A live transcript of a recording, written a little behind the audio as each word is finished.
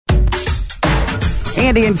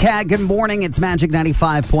Andy and Kat, good morning. It's Magic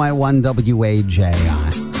 95.1 WAJI.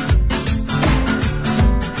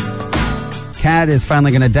 Kat is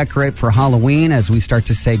finally going to decorate for Halloween as we start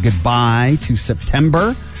to say goodbye to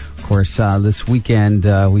September. Of course, this weekend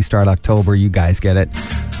we start October. You guys get it.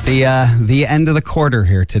 The end of the quarter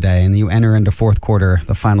here today, and you enter into fourth quarter,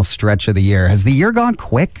 the final stretch of the year. Has the year gone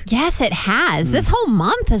quick? Yes, it has. This whole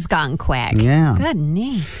month has gone quick. Yeah.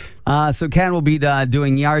 Goodness. So Kat will be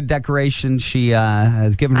doing yard decorations. She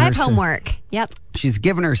has given her... I have homework. Yep. She's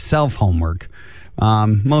given herself homework,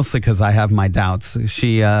 mostly because I have my doubts.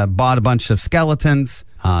 She bought a bunch of skeletons.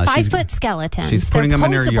 5-foot skeletons. She's putting They're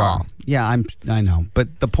them posable. in her yard. Yeah, I know.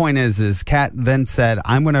 But the point is Kat then said,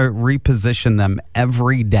 I'm going to reposition them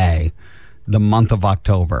every day the month of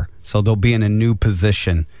October. So they'll be in a new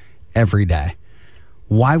position every day.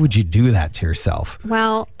 Why would you do that to yourself?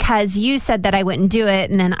 Well, because you said that I wouldn't do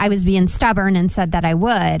it, and then I was being stubborn and said that I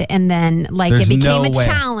would, and then it became a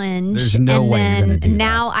challenge. There's no way you're going to do that.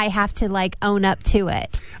 Now I have to own up to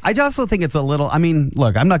it. I also think it's a little,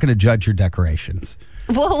 look, I'm not going to judge your decorations.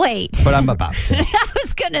 Well, wait. But I'm about to. I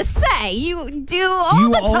was going to say, you do all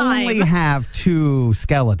the time. You only have 2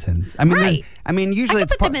 skeletons. Right. Usually I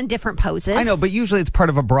can put them in different poses. I know, but usually it's part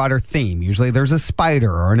of a broader theme. Usually there's a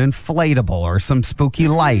spider or an inflatable or some spooky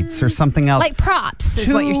lights or something else. Like props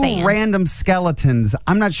is what you're saying. 2 random skeletons.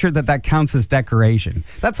 I'm not sure that counts as decoration.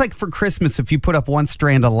 That's like for Christmas if you put up 1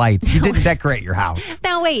 strand of lights. You didn't decorate your house.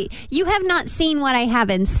 Now, wait. You have not seen what I have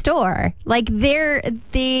in store.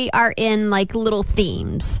 They are in little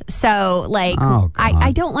themes. So,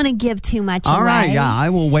 I don't want to give too much away. All right, yeah, I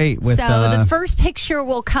will wait with... So, the first picture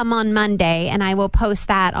will come on Monday, and I will post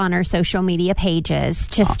that on our social media pages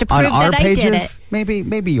just to prove that I did it.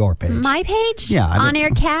 Maybe your page. My page? Yeah. On Air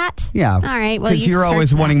Cat? Yeah. All right, well, because you're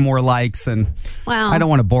always wanting more likes, and I don't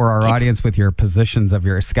want to bore our audience with your positions of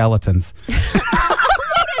your skeletons.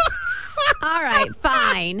 All right,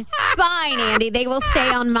 fine. Fine, Andy. They will stay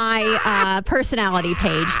on my personality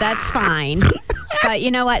page. That's fine. But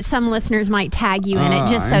you know what? Some listeners might tag you in it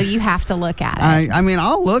just so you have to look at it.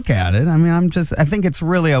 I'll look at it. I think it's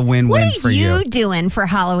really a win-win for you. What are you doing for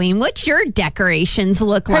Halloween? What's your decorations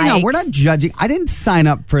look like? No, we're not judging. I didn't sign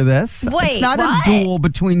up for this. Wait, it's not what? a duel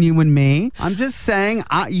between you and me. I'm just saying.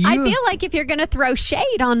 I feel like if you're going to throw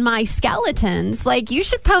shade on my skeletons, you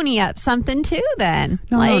should pony up something too then.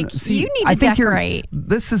 No, see, you need to decorate.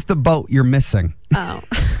 This is the boat you're missing. Oh.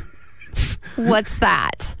 What's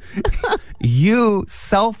that? You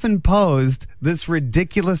self-imposed this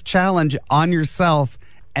ridiculous challenge on yourself,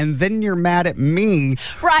 and then you're mad at me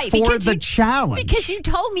for the challenge. Because you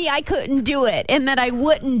told me I couldn't do it and that I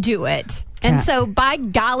wouldn't do it. And so, by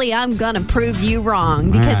golly, I'm going to prove you wrong.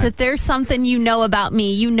 Because if there's something you know about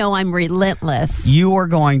me, you know I'm relentless.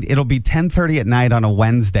 It'll be 10:30 at night on a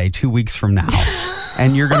Wednesday 2 weeks from now.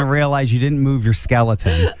 And you're going to realize you didn't move your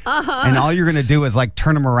skeleton. Uh-huh. And all you're going to do is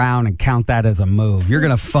turn them around and count that as a move. You're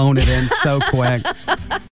going to phone it in so quick.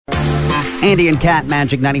 Andy and Kat,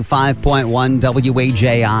 Magic 95.1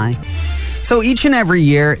 WAJI. So each and every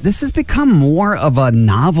year, this has become more of a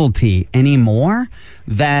novelty anymore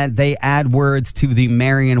that they add words to the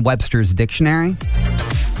Merriam-Webster's dictionary.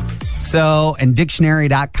 So, and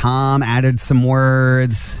dictionary.com added some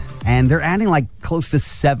words, and they're adding close to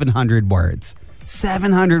 700 words.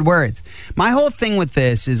 700 words. My whole thing with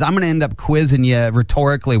this is I'm going to end up quizzing you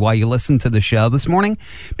rhetorically while you listen to the show this morning,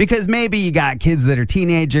 because maybe you got kids that are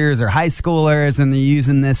teenagers or high schoolers and they're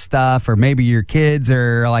using this stuff, or maybe your kids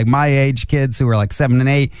are my age kids who are 7 and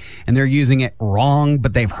 8 and they're using it wrong,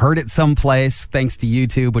 but they've heard it someplace thanks to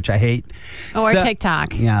YouTube, which I hate. Or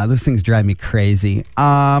TikTok. Yeah, those things drive me crazy.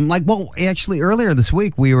 Actually earlier this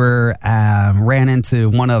week we were ran into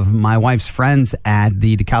one of my wife's friends at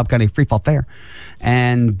the DeKalb County Free Fall Fair.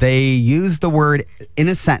 And they use the word in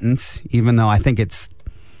a sentence, even though I think it's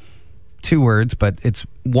 2 words, but it's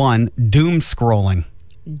 1, doom scrolling.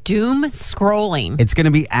 Doom scrolling. It's going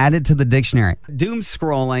to be added to the dictionary. Doom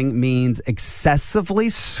scrolling means excessively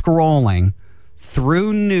scrolling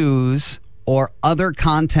through news or other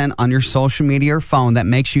content on your social media or phone that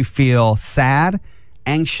makes you feel sad,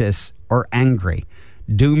 anxious, or angry.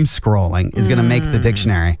 Doom scrolling is going to make the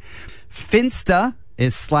dictionary. Finsta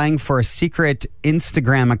is slang for a secret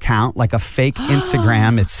Instagram account, like a fake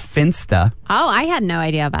Instagram. It's Finsta. Oh, I had no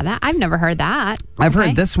idea about that. I've never heard that. I've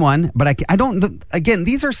heard this one, but I don't. Again,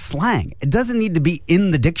 these are slang. It doesn't need to be in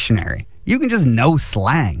the dictionary. You can just know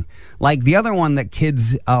slang. Like the other one that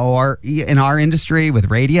kids are in our industry with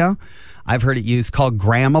radio, I've heard it used called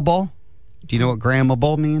grammable. Do you know what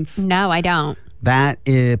grammable means? No, I don't. that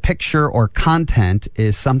picture or content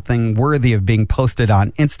is something worthy of being posted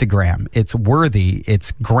on Instagram. It's worthy.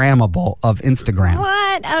 It's grammable of Instagram.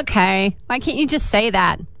 What? Okay. Why can't you just say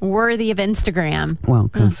that? Worthy of Instagram. Well,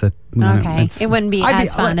 because it wouldn't be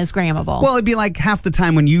as fun as grammable. Well, it'd be like half the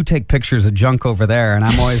time when you take pictures of junk over there, and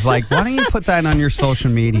I'm always like, why don't you put that on your social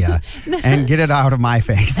media and get it out of my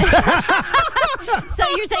face? So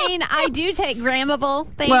you're saying I do take grammable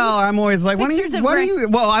things? Well, I'm always like, why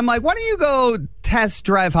don't you go test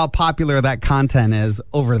drive how popular that content is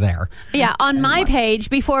over there? Yeah, on my page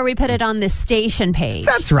before we put it on the station page.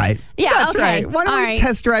 That's right. Yeah, that's okay. right. Why don't we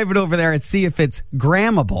test drive it over there and see if it's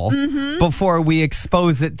grammable before we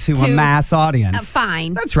expose it to a mass audience?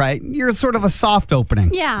 Fine. That's right. You're sort of a soft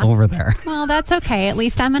opening over there. Well, that's okay. At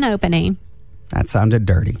least I'm an opening. That sounded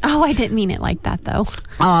dirty. Oh, I didn't mean it like that, though.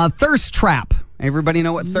 Thirst trap. Everybody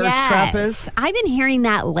know what thirst trap is? I've been hearing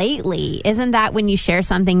that lately. Isn't that when you share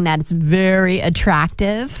something that's very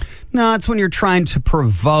attractive? No, it's when you're trying to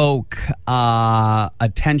provoke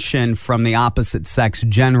attention from the opposite sex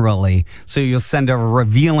generally. So you'll send a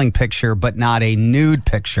revealing picture, but not a nude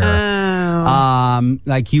picture. Oh.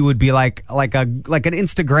 Like you would be like an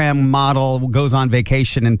Instagram model goes on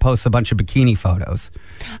vacation and posts a bunch of bikini photos.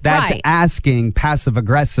 That's asking passive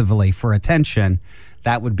aggressively for attention.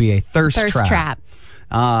 That would be a thirst trap.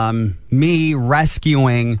 Me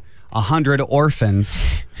rescuing 100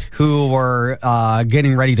 orphans who were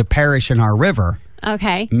getting ready to perish in our river.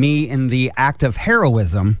 Okay. Me in the act of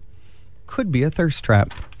heroism could be a thirst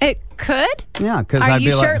trap. It could? Yeah, because Are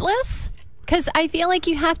you shirtless? Because I feel like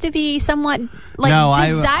you have to be somewhat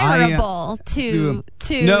desirable to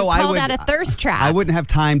call that a thirst trap. I wouldn't have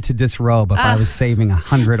time to disrobe if I was saving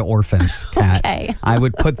 100 orphans, Kat. Okay. I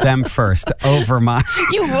would put them first over my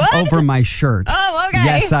over my shirt. Oh, okay.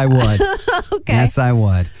 Yes, I would. Okay. Yes, I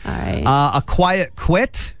would. All right. A quiet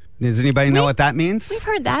quit. Does anybody know what that means? We've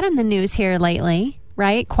heard that in the news here lately,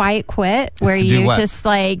 right? Quiet quit, where you just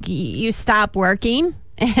like you stop working.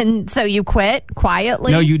 And so you quit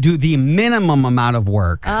quietly? No, you do the minimum amount of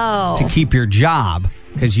work to keep your job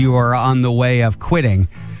because you are on the way of quitting.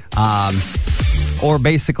 Or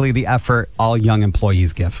basically the effort all young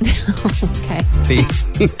employees give. Okay. The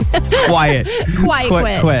quiet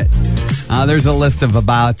quit. There's a list of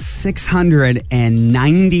about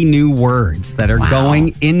 690 new words that are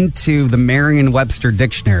going into the Merriam-Webster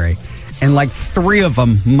dictionary. And like 3 of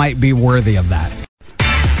them might be worthy of that.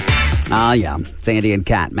 Yeah, Sandy and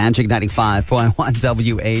Kat, Magic 95.1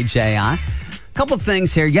 WAJI. Couple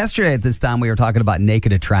things here. Yesterday at this time, we were talking about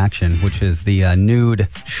Naked Attraction, which is the nude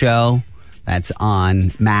show that's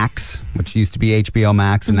on Max, which used to be HBO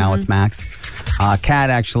Max, and now it's Max. Kat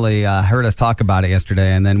actually heard us talk about it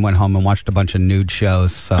yesterday and then went home and watched a bunch of nude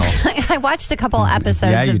shows. So I watched a couple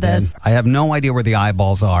episodes of this. I have no idea where the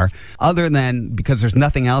eyeballs are, other than because there's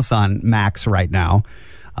nothing else on Max right now.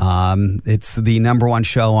 It's the number 1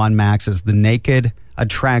 show on Max is the Naked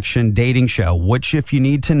Attraction dating show, which, if you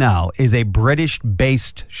need to know, is a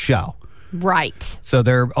British-based show. Right. So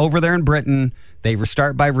they're over there in Britain. They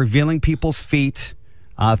start by revealing people's feet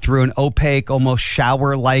through an opaque, almost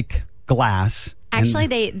shower-like glass.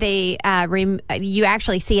 Actually, you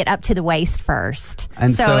actually see it up to the waist first.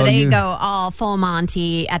 And so they go all full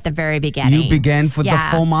Monty at the very beginning. You begin with the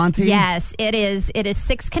full Monty? Yes, it is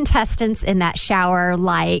 6 contestants in that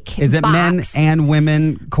shower-like Is it box. men and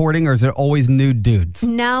women courting, or is it always nude dudes?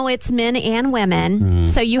 No, it's men and women.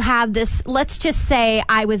 So you have this, let's just say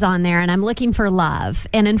I was on there and I'm looking for love.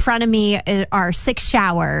 And in front of me are 6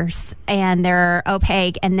 showers and they're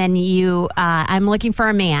opaque. And then I'm looking for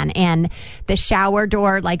a man, and the shower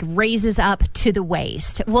door like raises up to the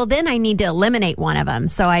waist. Well, then I need to eliminate one of them.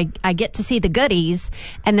 So I get to see the goodies,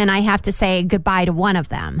 and then I have to say goodbye to one of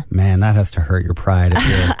them. Man, that has to hurt your pride.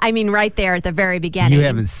 I mean, right there at the very beginning. You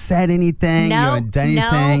haven't said anything. You haven't done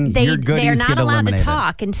anything. They're not allowed eliminated. to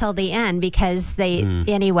talk until the end because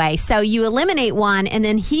anyway. So you eliminate one, and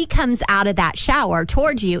then he comes out of that shower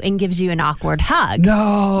towards you and gives you an awkward hug.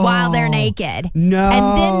 No. While they're naked. No.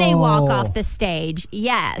 And then they walk off the stage.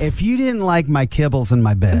 Yes. If you didn't like my kibbles in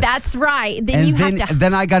my bed. That's right. Then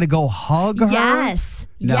Then I got to go hug her? Yes.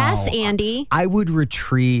 No. Yes, Andy. I would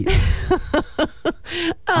retreat.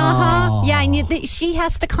 Oh. Yeah, and she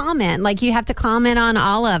has to comment. Like, you have to comment on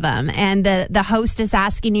all of them. And the host is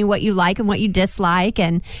asking you what you like and what you dislike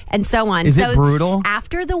and so on. Is it brutal?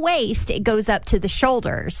 After the waist, it goes up to the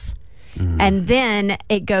shoulders. And then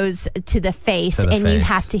it goes to the face, you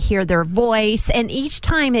have to hear their voice. And each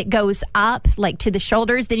time it goes up, like to the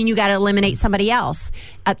shoulders, then you got to eliminate somebody else.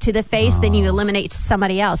 Up to the face, then you eliminate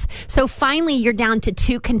somebody else. So finally, you're down to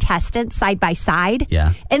 2 contestants side by side.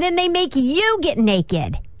 Yeah. And then they make you get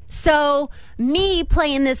naked. So me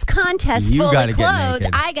playing this contest You fully gotta get clothed,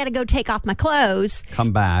 naked. I got to go take off my clothes.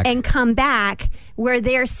 Come back. And come back where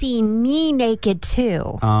they're seeing me naked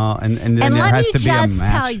too. And then there let has me to be a just match.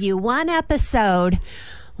 tell you, one episode,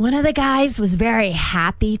 one of the guys was very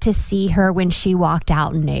happy to see her when she walked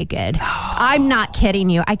out naked. I'm not kidding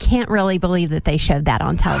you. I can't really believe that they showed that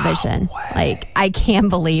on television. I can't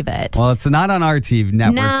believe it. Well, it's not on our TV,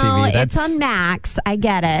 network No, TV. it's on Max. I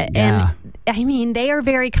get it. Yeah. And I mean, they are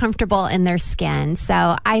very comfortable in their skin.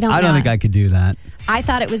 So I don't think I could do that. I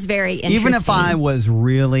thought it was very interesting. Even if I was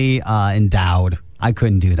really endowed, I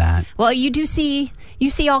couldn't do that. Well, you see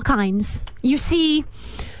all kinds. You see...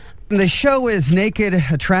 The show is Naked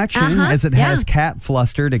Attraction, as it has Kat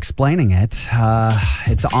Flustered explaining it.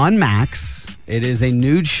 It's on Max. It is a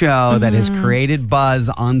nude show that has created buzz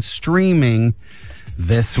on streaming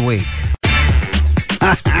this week.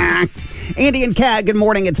 Andy and Kat, good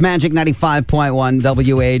morning. It's Magic 95.1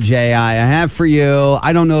 WAJI. I have for you,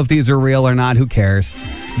 I don't know if these are real or not. Who cares?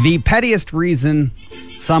 The pettiest reason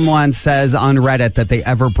someone says on Reddit that they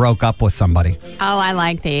ever broke up with somebody. Oh, I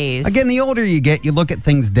like these. Again, the older you get, you look at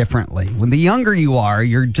things differently. When the younger you are,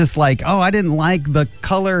 you're just like, oh, I didn't like the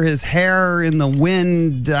color, his hair in the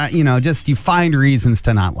wind. Just you find reasons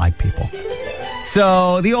to not like people.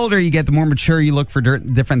 So the older you get, the more mature you look for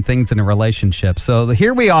different things in a relationship. So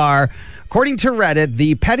here we are. According to Reddit,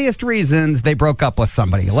 the pettiest reasons they broke up with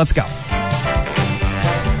somebody. Let's go.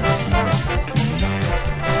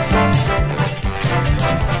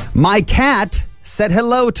 My cat said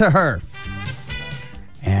hello to her,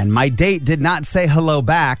 and my date did not say hello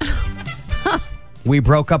back. We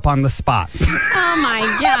broke up on the spot. Oh, my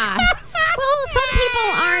God. Well, some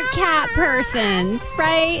people aren't cat persons,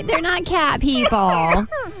 right? They're not cat people. Oh.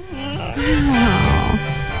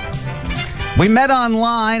 We met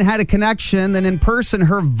online, had a connection, then in person,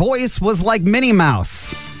 her voice was like Minnie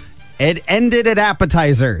Mouse. It ended at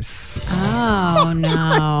appetizers. Oh, no.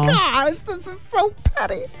 Oh, gosh, this is so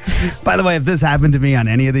petty. By the way, if this happened to me on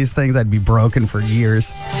any of these things, I'd be broken for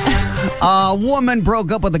years. A woman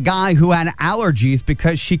broke up with a guy who had allergies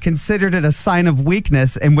because she considered it a sign of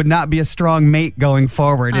weakness and would not be a strong mate going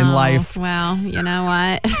forward in life. Well, you know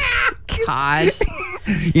what? Gosh.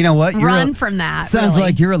 You know what? Run from that. Sounds really.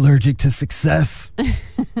 like you're allergic to success.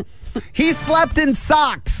 He slept in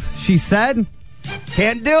socks, she said.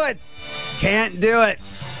 Can't do it. Can't do it.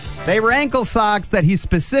 They were ankle socks that he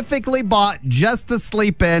specifically bought just to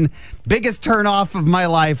sleep in. Biggest turnoff of my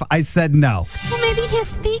life. I said no. Well, maybe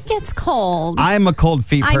his feet gets cold. I'm a cold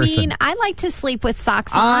feet person. I mean, I like to sleep with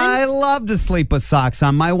socks on. I love to sleep with socks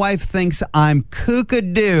on. My wife thinks I'm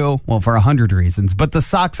kookadoo, well, for 100 reasons, but the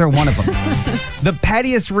socks are one of them. The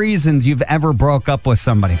pettiest reasons you've ever broke up with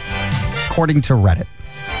somebody, according to Reddit.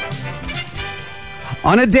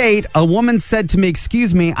 On a date, a woman said to me,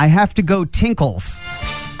 "Excuse me, I have to go tinkles."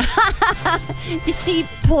 Did she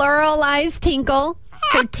pluralize tinkle?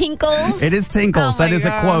 So tinkles? It is tinkles. Oh, that my is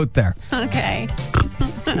God. a quote there. Okay.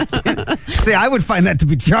 See, I would find that to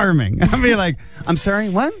be charming. I'd be like, I'm sorry,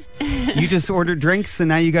 what? You just ordered drinks and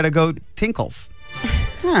now you got to go tinkles.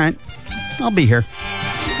 All right, I'll be here.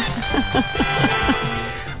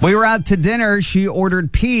 We were out to dinner. She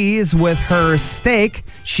ordered peas with her steak.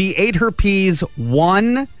 She ate her peas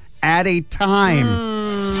one at a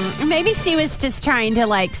time. Maybe she was just trying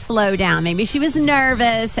to slow down. Maybe she was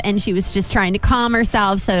nervous and she was just trying to calm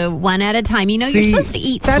herself. So one at a time. You know, See, you're supposed to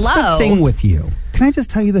eat that's slow. the thing with you. Can I just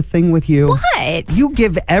tell you the thing with you? What? You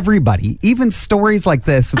give everybody, even stories like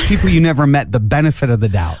this of people you never met, the benefit of the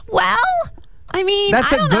doubt. Well, I mean,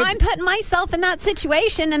 That's I a don't know. good- I'm putting myself in that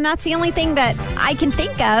situation, and that's the only thing that I can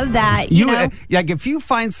think of that, you know. Like if you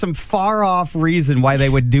find some far off reason why they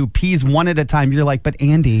would do peas one at a time, you're like, but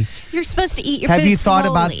Andy, You're supposed to eat your have food you thought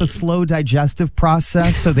about slowly. the slow digestive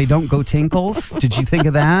process so they don't go tinkles? Did you think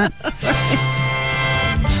of that?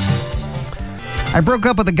 I broke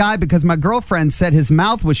up with a guy because my girlfriend said his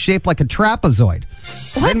mouth was shaped like a trapezoid.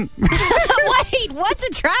 What? Then- Wait, what's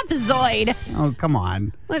a trapezoid? oh, come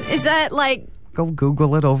on. What, is that like... Go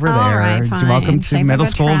Google it over All there. right, fine. Welcome to Shape middle of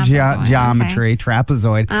a school trapezoid. geometry,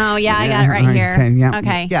 trapezoid. Oh, yeah, I got it right here. Okay, yeah,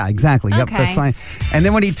 Okay. Yeah, exactly. Yep, Okay. that's fine. And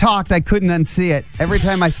then when he talked, I couldn't unsee it. Every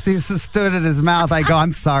time I stood at his mouth, I go,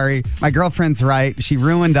 I'm sorry. My girlfriend's right. She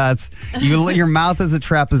ruined us. Your mouth is a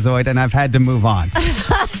trapezoid, and I've had to move on.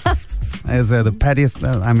 Those are the pettiest.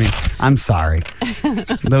 I mean, I'm sorry.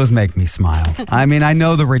 Those make me smile. I mean, I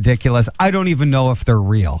know the ridiculous. I don't even know if they're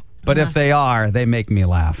real. But if they are, they make me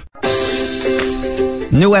laugh.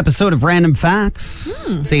 New episode of Random Facts.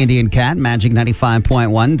 It's Andy and Kat, Magic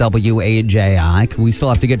 95.1 WAJI. We still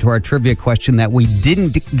have to get to our trivia question that we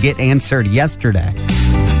didn't get answered yesterday.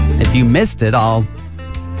 If you missed it, I'll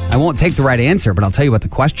I won't take the right answer, but I'll tell you what the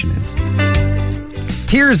question is.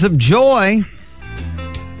 Tears of joy.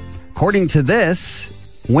 According to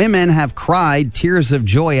this, women have cried tears of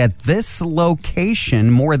joy at this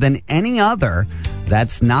location more than any other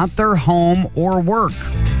that's not their home or work.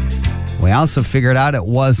 We also figured out it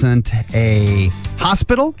wasn't a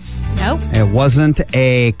hospital. Nope. It wasn't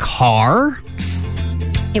a car.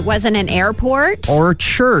 It wasn't an airport. Or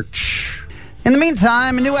church. In the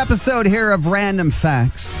meantime, a new episode here of Random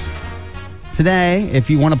Facts. Today, if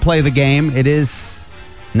you want to play the game, it is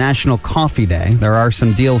National Coffee Day. There are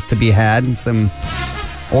some deals to be had, some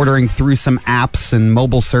ordering through some apps and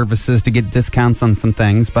mobile services to get discounts on some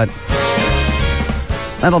things, but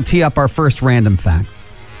that'll tee up our first random fact.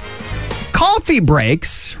 Coffee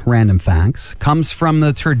breaks, random facts, comes from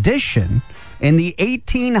the tradition in the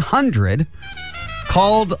 1800s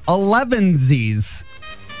called elevensies,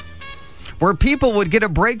 where people would get a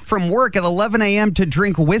break from work at 11 a.m. to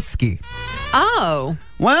drink whiskey. Oh.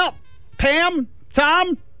 Well, Pam,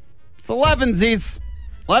 Tom, it's elevensies.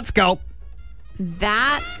 Let's go.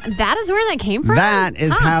 That is where that came from? That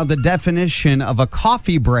is how the definition of a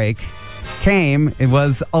coffee break came. It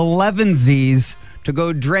was elevensies to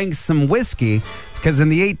go drink some whiskey, because in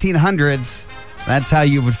the 1800s, that's how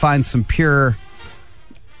you would find some pure,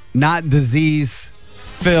 not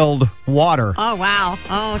disease-filled water. Oh, wow.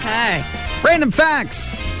 Oh, okay. Random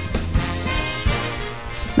facts.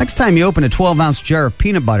 Next time you open a 12-ounce jar of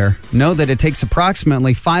peanut butter, know that it takes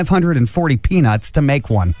approximately 540 peanuts to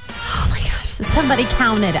make one. Oh, my gosh. Somebody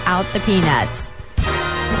counted out the peanuts.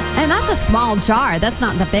 And that's a small jar. That's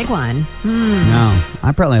not the big one. No.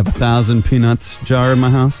 I probably have 1,000 peanuts jar in my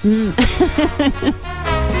house.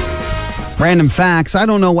 Random facts. I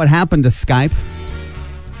don't know what happened to Skype.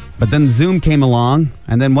 But then Zoom came along,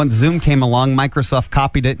 and then once Zoom came along, Microsoft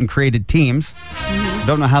copied it and created Teams.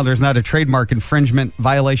 Don't know how there's not a trademark infringement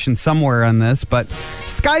violation somewhere on this, but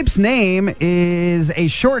Skype's name is a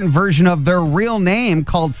shortened version of their real name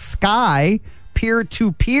called Sky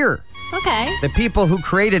Peer-to-Peer. Okay. The people who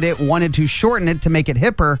created it wanted to shorten it to make it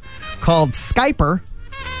hipper, called Skyper.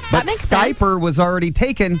 But That makes sense. Skyper was already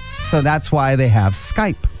taken, so that's why they have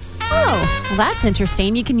Skype. Oh, well, that's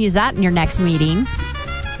interesting. You can use that in your next meeting.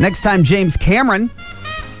 Next time James Cameron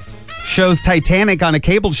shows Titanic on a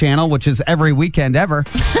cable channel, which is every weekend ever,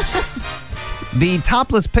 the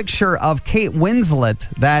topless picture of Kate Winslet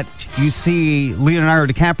that you see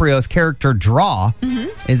Leonardo DiCaprio's character draw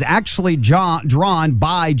is actually drawn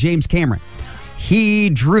by James Cameron. He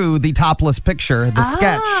drew the topless picture, the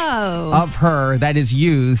sketch of her that is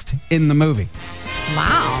used in the movie.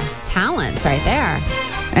 Wow. Talents right there.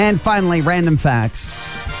 And finally, random facts.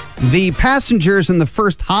 The passengers in the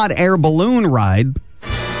first hot air balloon ride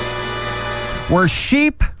were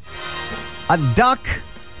sheep, a duck,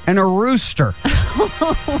 and a rooster.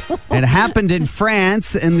 It happened in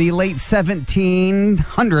France in the late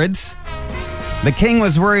 1700s. The king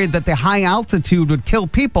was worried that the high altitude would kill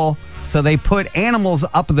people, so they put animals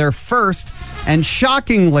up there first. And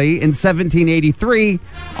shockingly, in 1783,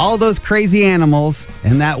 all those crazy animals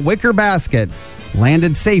in that wicker basket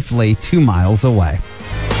landed safely 2 miles away.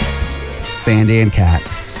 Sandy and Kat.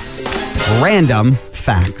 Random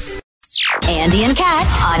facts. Andy and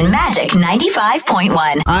Kat on Magic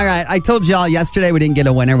 95.1. All right, I told y'all yesterday we didn't get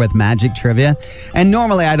a winner with Magic Trivia. And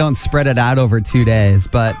normally I don't spread it out over 2 days,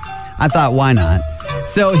 but I thought, why not?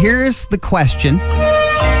 So here's the question.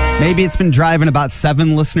 Maybe it's been driving about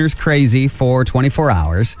 7 listeners crazy for 24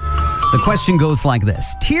 hours. The question goes like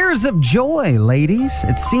this. Tears of joy, ladies.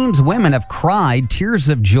 It seems women have cried tears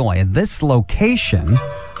of joy at this location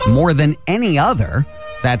more than any other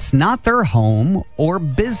that's not their home or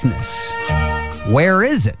business. Where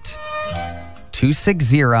is it?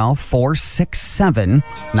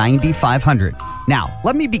 260-467-9500. Now,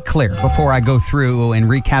 let me be clear before I go through and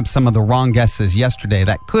recap some of the wrong guesses yesterday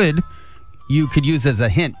that you could use as a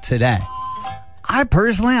hint today. I'm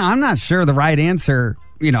not sure the right answer,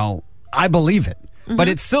 I believe it, but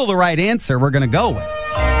it's still the right answer we're going to go with.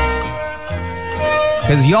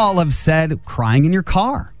 Because y'all have said crying in your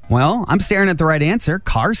car. Well, I'm staring at the right answer.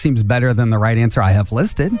 Car seems better than the right answer I have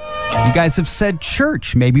listed. You guys have said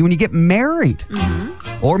church, maybe when you get married.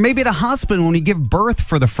 Or maybe at a hospital when you give birth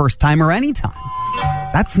for the first time or any time.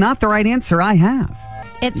 That's not the right answer I have.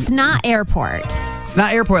 It's not airport. It's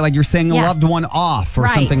not airport, like you're saying a loved one off or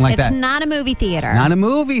something like that. It's not a movie theater. Not a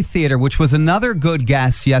movie theater, which was another good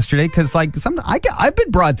guess yesterday, because I've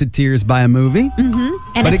been brought to tears by a movie.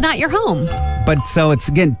 And it's not your home. But so it's,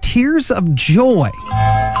 again, tears of joy.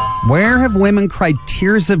 Where have women cried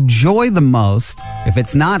tears of joy the most if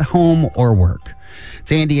it's not home or work?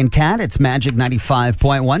 It's Andy and Kat. It's Magic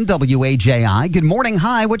 95.1 WAJI. Good morning.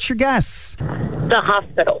 Hi, what's your guess? The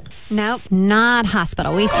hospital. Nope, not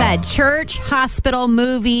hospital. We said church, hospital,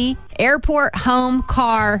 movie, airport, home,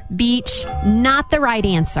 car, beach. Not the right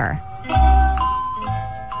answer.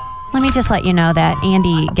 Let me just let you know that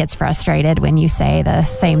Andy gets frustrated when you say the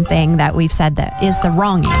same thing that we've said that is the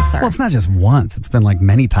wrong answer. Well, it's not just once. It's been like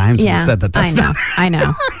many times we've said that. That's I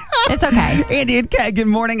know. It's okay. Andy and Kat, good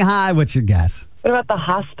morning. Hi, what's your guess? What about the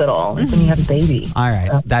hospital? Like when you have a baby. All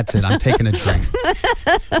right, that's it. I'm taking a drink.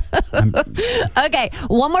 Okay,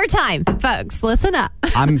 one more time, folks. Listen up.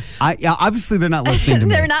 Obviously, they're not listening to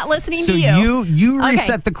me. They're not listening so to you. You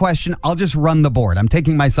reset the question. I'll just run the board. I'm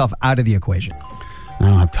taking myself out of the equation. I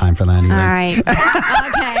don't have time for that either. All right.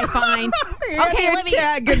 Okay, fine. Okay, let me.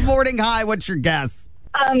 Kat, good morning. Hi, what's your guess?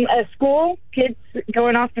 A school, kids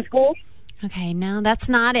going off to school. Okay, no, that's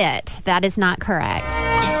not it. That is not correct.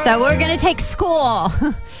 So we're going to take school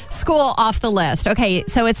off the list. Okay,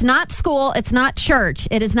 so it's not school. It's not church.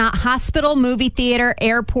 It is not hospital, movie theater,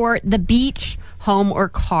 airport, the beach, home, or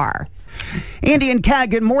car. Andy and Kat,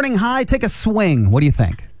 good morning. Hi, take a swing. What do you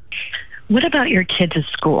think? What about your kids at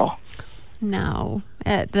school? No,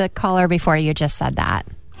 the caller before you just said that,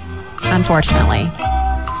 unfortunately.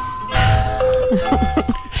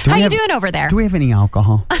 How you doing over there? Do we have any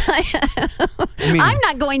alcohol? I'm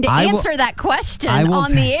not going to answer that question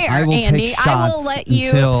on the air, Andy. I will let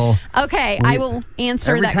you. Okay, I will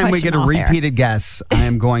answer that question. Every time we get a repeated guess, I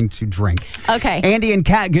am going to drink. Okay. Andy and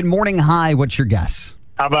Kat, good morning. Hi, what's your guess?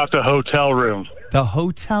 How about the hotel room? The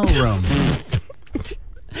hotel room.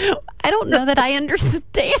 I don't know that I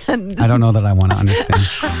understand. I don't know that I want to understand.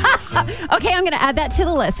 Okay, I'm going to add that to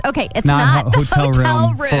the list. Okay, it's not the hotel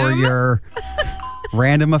room for your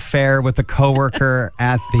random affair with a coworker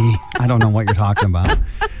at the. I don't know what you're talking about.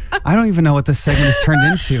 I don't even know what this segment has turned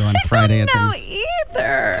into on Friday. I don't know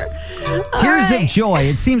either. Tears of joy.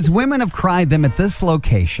 It seems women have cried them at this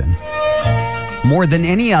location more than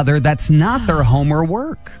any other. That's not their home or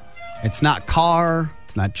work. It's not car.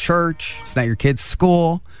 It's not church. It's not your kid's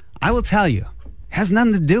school. I will tell you, it has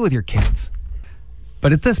nothing to do with your kids.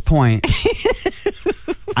 But at this point,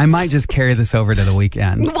 I might just carry this over to the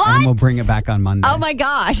weekend. What? And we'll bring it back on Monday. Oh, my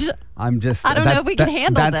gosh. I don't know if we can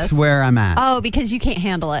handle this. That's where I'm at. Oh, because you can't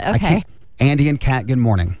handle it. Okay. Andy and Kat, good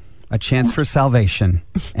morning. A chance for salvation.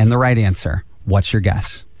 And the right answer. What's your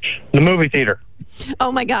guess? The movie theater.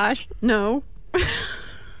 Oh, my gosh. No.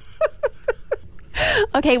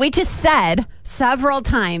 Okay, we just said several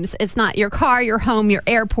times it's not your car, your home, your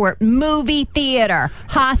airport, movie theater,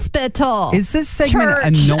 hospital. Is this segment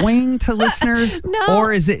annoying to listeners? No.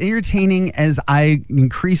 Or is it entertaining as I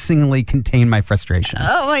increasingly contain my frustration?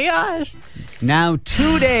 Oh my gosh. Now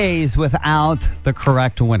 2 days without the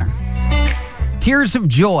correct winner. Tears of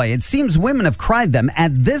joy. It seems women have cried them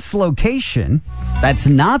at this location that's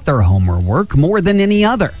not their home or work more than any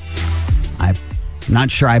other. I'm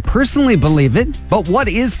not sure I personally believe it, but what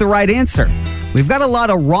is the right answer? We've got a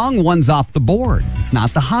lot of wrong ones off the board. It's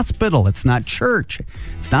not the hospital. It's not church.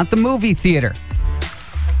 It's not the movie theater.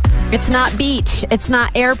 It's not beach. It's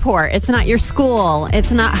not airport. It's not your school.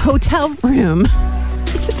 It's not hotel room.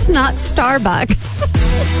 It's not Starbucks.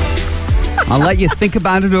 I'll let you think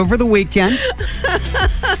about it over the weekend.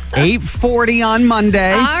 8:40 on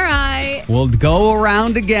Monday. All right. We'll go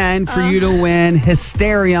around again for you to win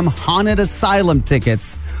Hysterium Haunted Asylum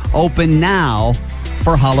tickets. Open now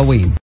for Halloween.